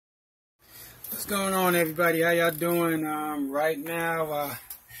What's going on, everybody? How y'all doing? Right now,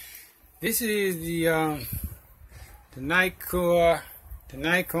 this is the Nikon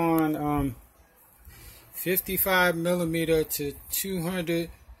 55 millimeter to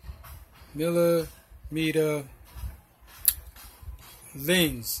 200 millimeter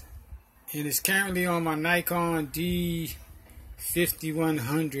lens, and it's currently on my Nikon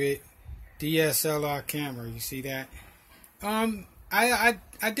D5100 DSLR camera. You see that? I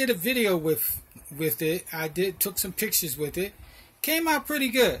did a video with it. Took some pictures with it. Came out pretty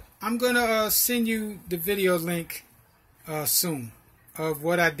good. I'm gonna send you the video link soon of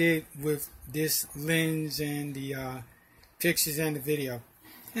what I did with this lens and the pictures and the video,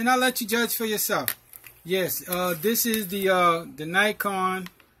 and I'll let you judge for yourself. Yes, this is the Nikon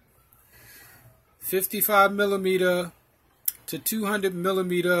 55 millimeter to 200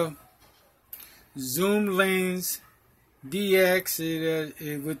 millimeter zoom lens DX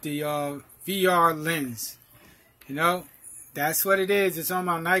with the VR lens. You know, that's what it is. It's on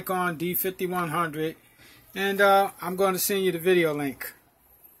my Nikon D5100, and I'm going to send you the video link.